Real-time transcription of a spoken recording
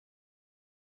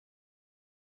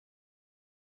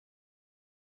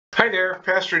Hi there,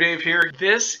 Pastor Dave here.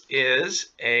 This is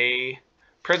a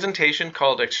presentation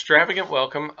called Extravagant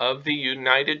Welcome of the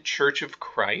United Church of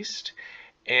Christ,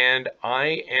 and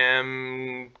I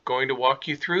am going to walk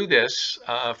you through this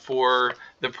for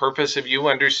the purpose of you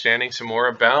understanding some more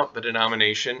about the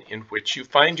denomination in which you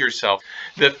find yourself.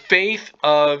 The faith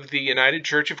of the United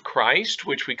Church of Christ,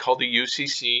 which we call the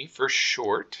UCC for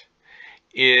short,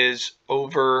 is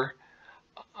over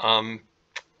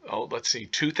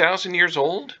 2,000 years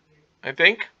old, I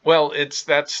think. Well,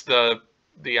 that's the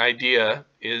idea,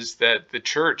 is that the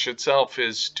church itself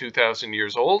is 2,000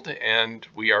 years old and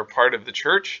we are part of the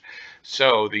church.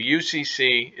 So the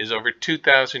UCC is over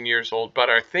 2,000 years old, but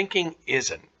our thinking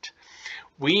isn't.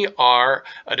 We are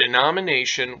a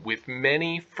denomination with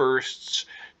many firsts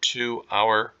to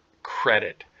our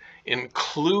credit,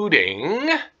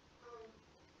 including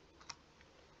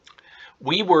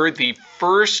we were the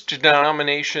first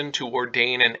denomination to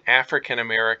ordain an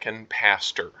African-American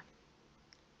pastor.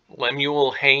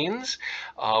 Lemuel Haynes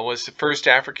was the first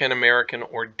African-American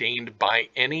ordained by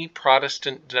any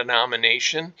Protestant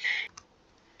denomination.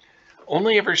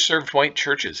 Only ever served white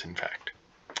churches, in fact.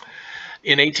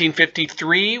 In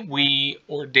 1853, we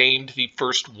ordained the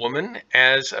first woman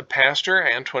as a pastor,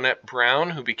 Antoinette Brown,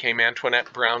 who became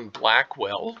Antoinette Brown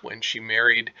Blackwell when she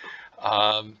married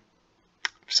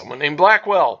someone named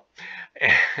Blackwell,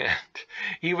 and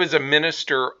he was a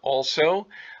minister also,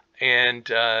 and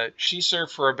she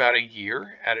served for about a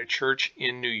year at a church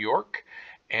in New York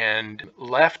and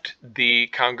left the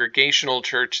Congregational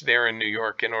church there in New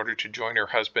York in order to join her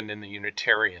husband in the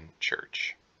Unitarian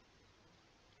church.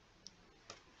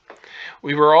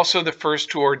 We were also the first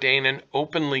to ordain an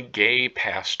openly gay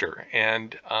pastor,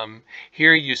 and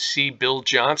here you see Bill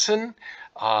Johnson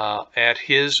at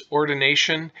his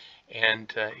ordination.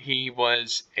 And he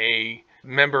was a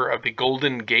member of the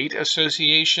Golden Gate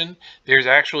Association. There's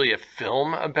actually a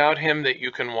film about him that you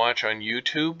can watch on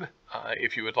YouTube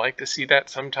if you would like to see that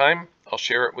sometime. I'll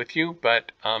share it with you.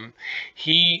 But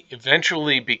he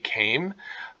eventually became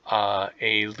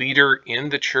a leader in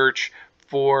the church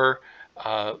for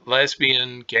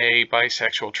lesbian, gay,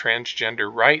 bisexual,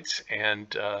 transgender rights,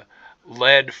 and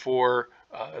led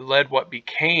what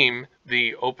became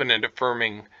the Open and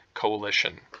Affirming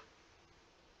Coalition.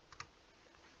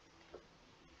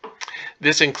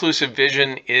 This inclusive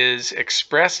vision is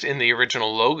expressed in the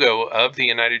original logo of the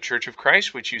United Church of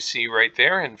Christ, which you see right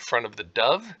there in front of the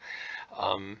dove.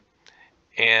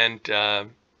 It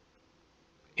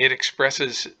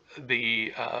expresses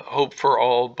the hope for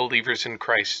all believers in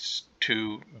Christ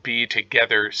to be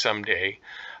together someday.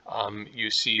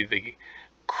 You see the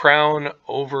crown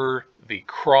over the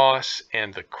cross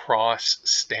and the cross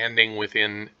standing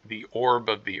within the orb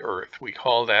of the earth. We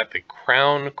call that the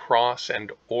crown, cross,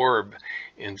 and orb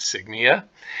insignia.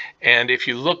 And if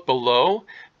you look below,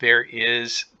 there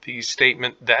is the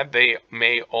statement that they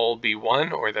may all be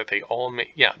one, or that they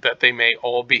may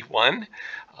all be one.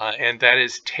 And that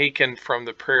is taken from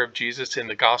the prayer of Jesus in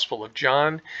the Gospel of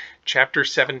John, chapter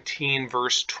 17,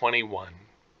 verse 21.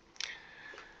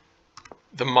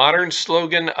 The modern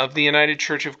slogan of the United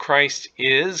Church of Christ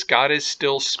is, God is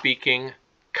still speaking,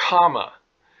 comma.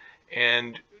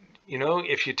 And, you know,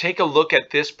 if you take a look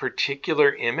at this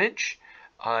particular image,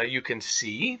 you can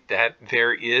see that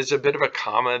there is a bit of a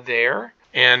comma there.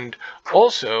 And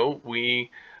also, we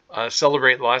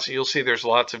celebrate lots. You'll see there's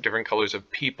lots of different colors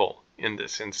of people in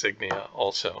this insignia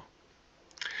also.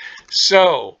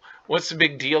 So, what's the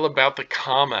big deal about the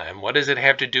comma, and what does it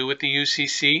have to do with the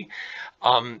UCC?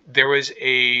 There was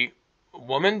a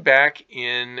woman back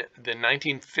in the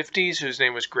 1950s whose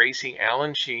name was Gracie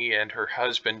Allen. She and her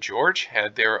husband George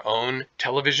had their own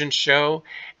television show,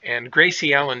 and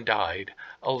Gracie Allen died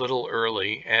a little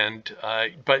early, and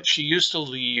but she used to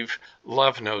leave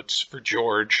love notes for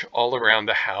George all around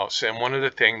the house. And one of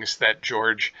the things that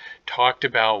George talked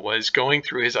about was going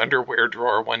through his underwear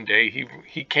drawer one day.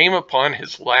 He came upon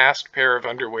his last pair of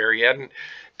underwear. He hadn't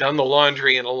done the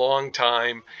laundry in a long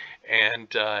time.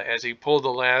 And as he pulled the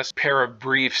last pair of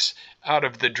briefs out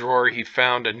of the drawer, he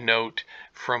found a note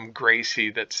from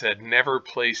Gracie that said, "Never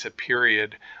place a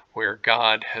period where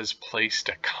God has placed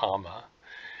a comma."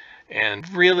 And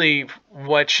really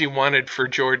what she wanted for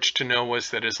George to know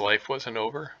was that his life wasn't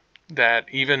over. That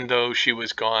even though she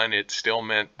was gone, it still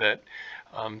meant that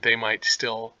he might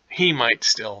still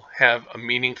have a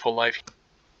meaningful life.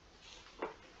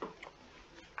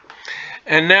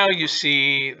 And now you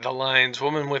see the lines,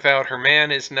 woman without her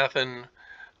man is nothing,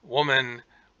 woman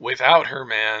without her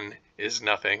man is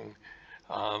nothing,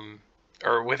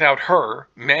 or without her,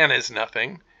 man is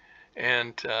nothing.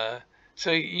 And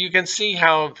so you can see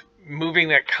how moving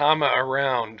that comma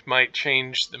around might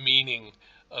change the meaning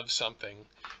of something.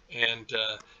 And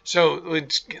so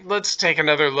let's take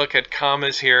another look at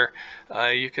commas here.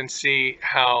 You can see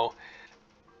how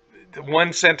the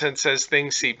one sentence says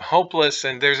things seem hopeless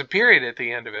and there's a period at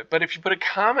the end of it. But if you put a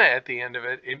comma at the end of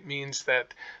it, it means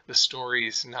that the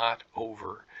story's not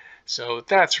over. So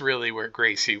that's really where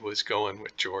Gracie was going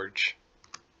with George.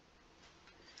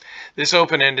 This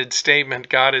open-ended statement,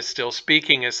 God is still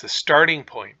speaking, is the starting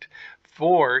point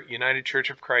for United Church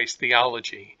of Christ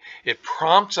theology. It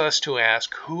prompts us to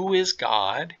ask, who is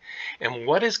God and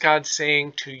what is God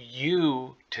saying to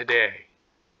you today?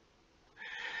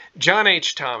 John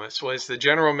H. Thomas was the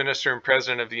general minister and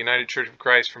president of the United Church of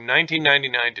Christ from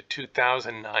 1999 to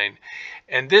 2009,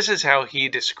 and this is how he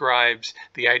describes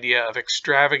the idea of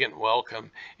extravagant welcome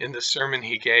in the sermon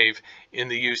he gave in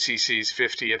the UCC's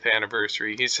 50th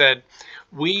anniversary. He said,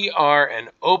 "We are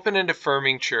an open and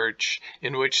affirming church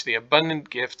in which the abundant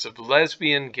gifts of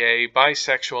lesbian, gay,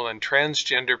 bisexual, and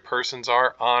transgender persons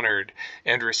are honored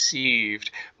and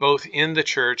received, both in the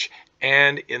church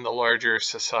and in the larger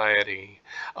society.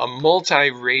 A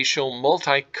multiracial,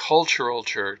 multicultural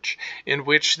church in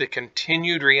which the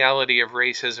continued reality of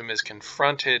racism is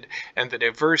confronted and the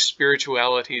diverse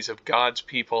spiritualities of God's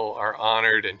people are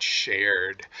honored and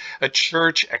shared. A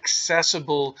church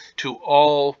accessible to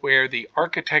all, where the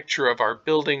architecture of our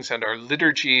buildings and our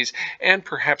liturgies, and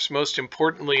perhaps most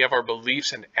importantly of our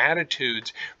beliefs and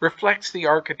attitudes, reflects the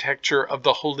architecture of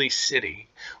the holy city,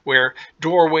 where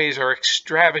doorways are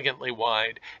extravagantly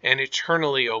wide and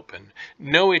eternally open,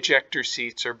 no ejector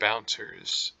seats or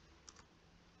bouncers.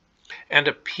 And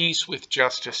a peace with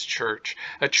justice church,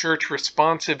 a church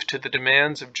responsive to the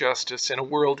demands of justice in a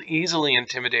world easily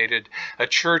intimidated, a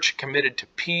church committed to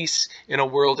peace in a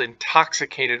world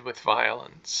intoxicated with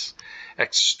violence.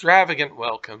 Extravagant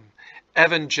welcome,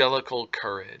 evangelical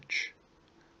courage."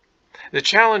 The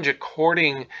challenge,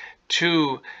 according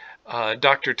to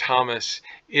Dr. Thomas,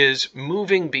 is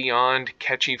moving beyond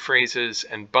catchy phrases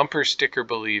and bumper sticker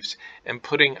beliefs and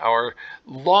putting our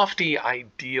lofty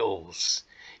ideals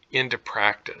into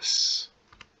practice.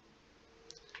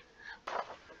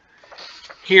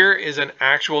 Here is an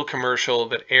actual commercial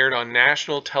that aired on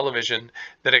national television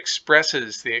that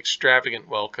expresses the extravagant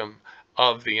welcome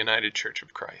of the United Church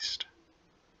of Christ.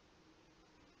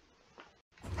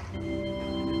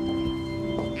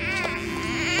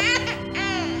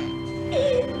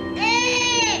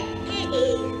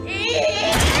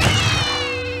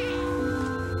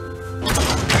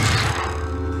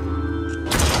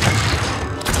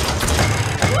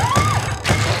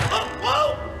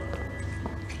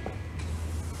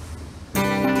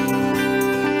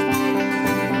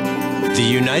 The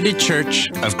United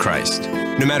Church of Christ.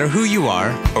 No matter who you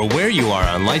are or where you are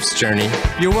on life's journey,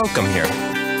 you're welcome here.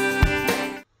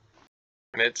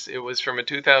 It was from a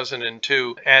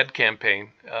 2002 ad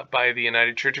campaign by the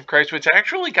United Church of Christ, which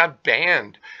actually got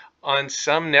banned on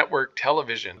some network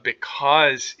television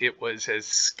because it was as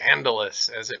scandalous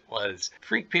as it was.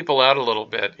 Freaked people out a little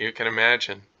bit, you can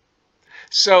imagine.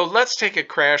 So let's take a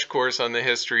crash course on the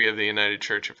history of the United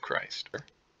Church of Christ.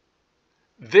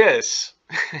 This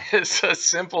is a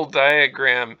simple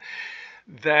diagram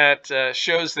that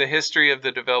shows the history of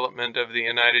the development of the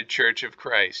United Church of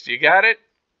Christ. You got it?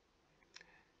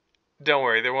 Don't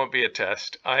worry, there won't be a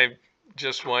test. I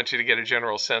just want you to get a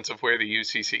general sense of where the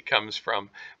UCC comes from.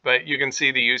 But you can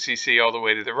see the UCC all the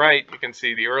way to the right. You can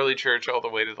see the early church all the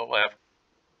way to the left.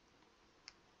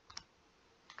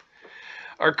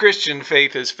 Our Christian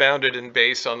faith is founded and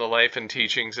based on the life and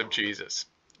teachings of Jesus.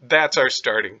 That's our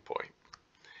starting point.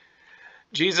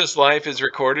 Jesus' life is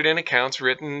recorded in accounts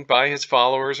written by his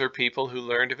followers or people who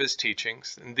learned of his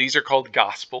teachings. And these are called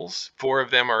Gospels. 4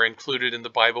 of them are included in the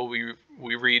Bible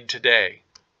we read today.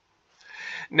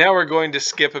 Now we're going to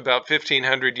skip about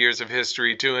 1,500 years of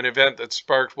history to an event that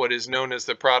sparked what is known as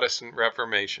the Protestant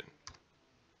Reformation.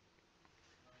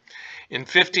 In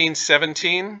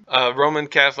 1517, a Roman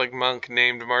Catholic monk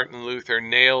named Martin Luther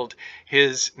nailed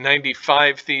his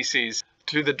 95 Theses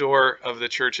to the door of the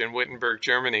church in Wittenberg,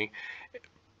 Germany.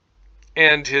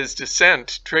 And his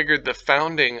dissent triggered the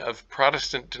founding of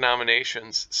Protestant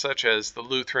denominations such as the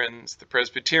Lutherans, the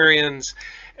Presbyterians,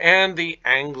 and the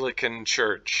Anglican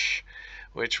Church,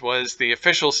 which was the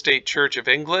official state church of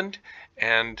England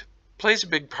and plays a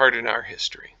big part in our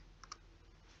history.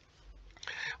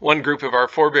 One group of our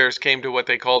forebears came to what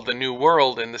they called the New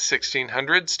World in the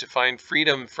 1600s to find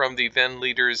freedom from the then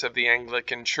leaders of the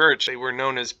Anglican Church. They were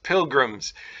known as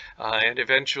Pilgrims, and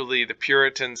eventually the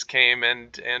Puritans came,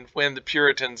 and when the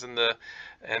Puritans and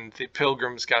the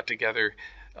Pilgrims got together,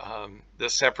 the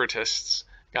Separatists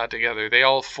got together. They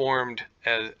all formed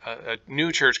a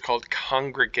new church called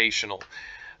Congregational.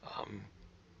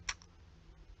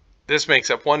 This makes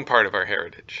up one part of our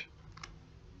heritage.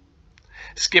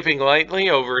 Skipping lightly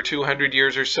over 200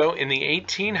 years or so, in the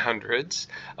 1800s,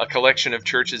 a collection of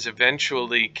churches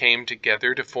eventually came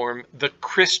together to form the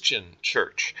Christian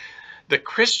church. The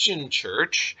Christian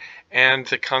church and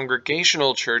the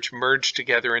Congregational church merged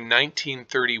together in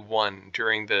 1931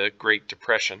 during the Great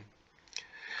Depression.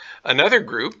 Another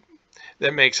group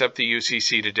that makes up the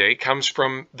UCC today comes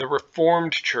from the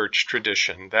Reformed church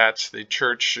tradition. That's the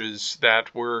churches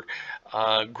that were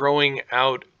growing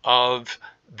out of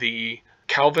the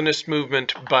Calvinist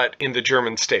movement, but in the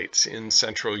German states in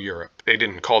Central Europe. They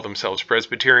didn't call themselves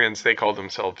Presbyterians, they called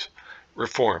themselves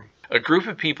Reformed. A group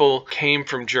of people came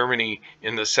from Germany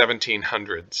in the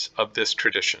 1700s of this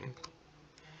tradition.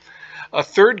 A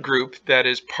third group that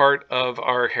is part of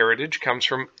our heritage comes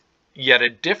from yet a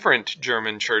different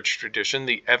German church tradition,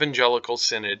 the Evangelical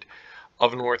Synod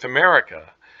of North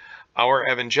America. Our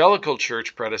evangelical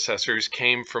church predecessors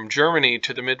came from Germany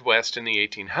to the Midwest in the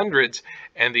 1800s,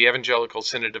 and the Evangelical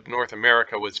Synod of North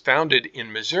America was founded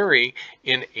in Missouri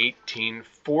in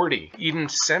 1840. Eden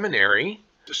Seminary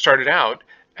started out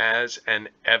as an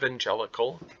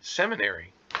evangelical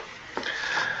seminary.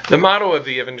 The motto of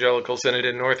the Evangelical Synod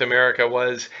in North America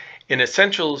was, "In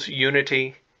essentials,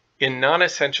 unity; in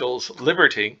non-essentials,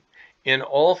 liberty; in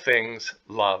all things,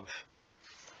 love."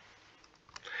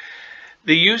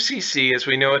 The UCC, as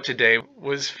we know it today,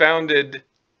 was founded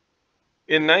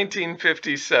in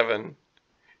 1957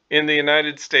 in the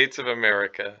United States of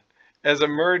America as a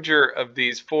merger of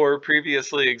these four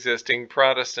previously existing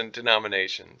Protestant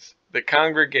denominations: the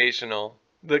Congregational,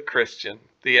 the Christian,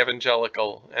 the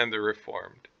Evangelical, and the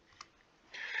Reformed.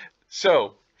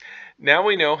 So, now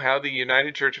we know how the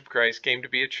United Church of Christ came to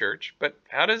be a church, but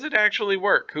how does it actually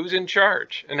work? Who's in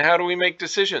charge? And how do we make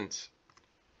decisions?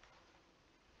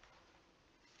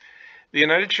 The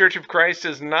United Church of Christ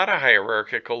is not a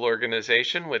hierarchical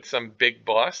organization with some big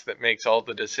boss that makes all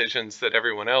the decisions that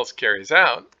everyone else carries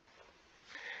out.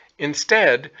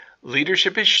 Instead,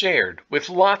 leadership is shared with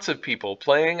lots of people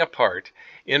playing a part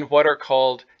in what are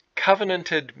called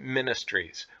covenanted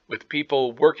ministries, with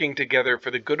people working together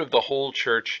for the good of the whole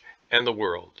church and the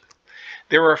world.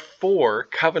 There are 4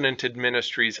 covenanted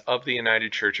ministries of the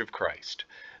United Church of Christ.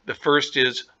 The first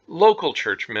is local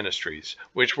church ministries,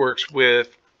 which works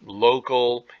with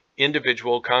local,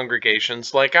 individual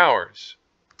congregations like ours.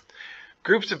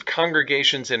 Groups of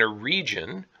congregations in a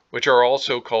region, which are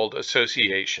also called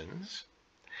associations,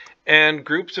 and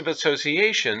groups of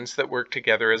associations that work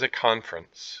together as a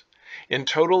conference. In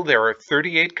total, there are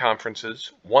 38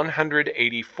 conferences,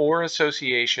 184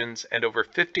 associations, and over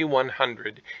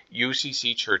 5,100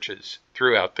 UCC churches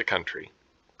throughout the country.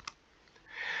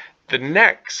 The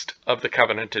next of the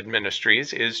covenanted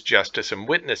ministries is Justice and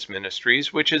Witness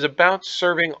Ministries, which is about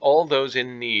serving all those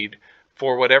in need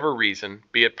for whatever reason,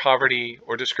 be it poverty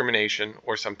or discrimination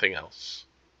or something else.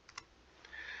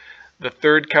 The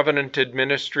third covenanted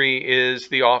ministry is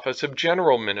the Office of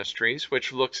General Ministries,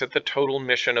 which looks at the total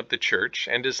mission of the church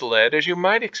and is led, as you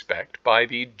might expect, by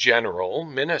the general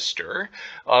minister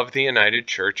of the United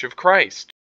Church of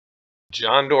Christ,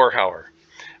 John Dorhauer.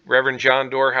 Reverend John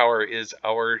Dorhauer is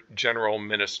our general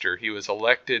minister. He was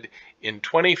elected in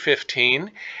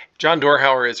 2015. John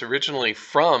Dorhauer is originally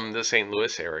from the St.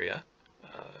 Louis area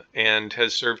and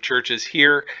has served churches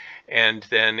here and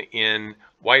then in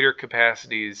wider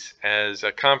capacities as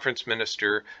a conference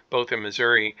minister both in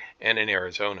Missouri and in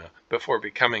Arizona before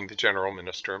becoming the general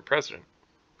minister and president.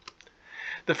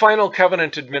 The final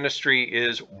covenanted ministry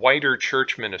is Wider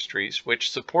Church Ministries,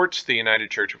 which supports the United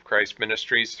Church of Christ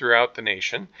ministries throughout the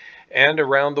nation and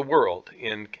around the world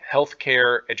in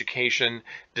healthcare, education,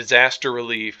 disaster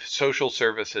relief, social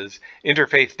services,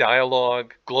 interfaith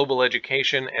dialogue, global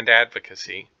education, and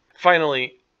advocacy.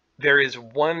 Finally, there is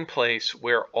one place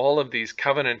where all of these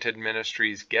covenanted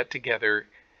ministries get together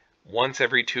once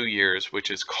every 2 years, which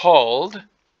is called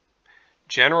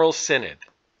General Synod.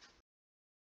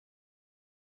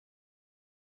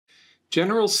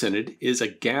 General Synod is a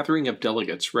gathering of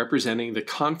delegates representing the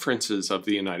conferences of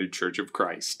the United Church of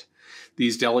Christ.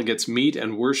 These delegates meet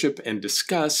and worship and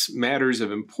discuss matters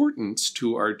of importance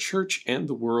to our church and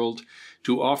the world,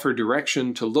 to offer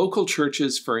direction to local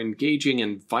churches for engaging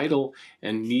in vital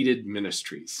and needed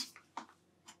ministries.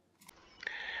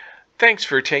 Thanks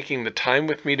for taking the time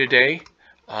with me today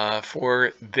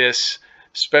for this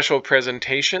special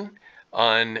presentation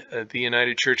on the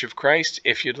United Church of Christ.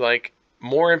 If you'd like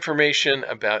more information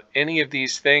about any of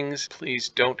these things, please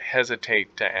don't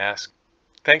hesitate to ask.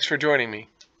 Thanks for joining me.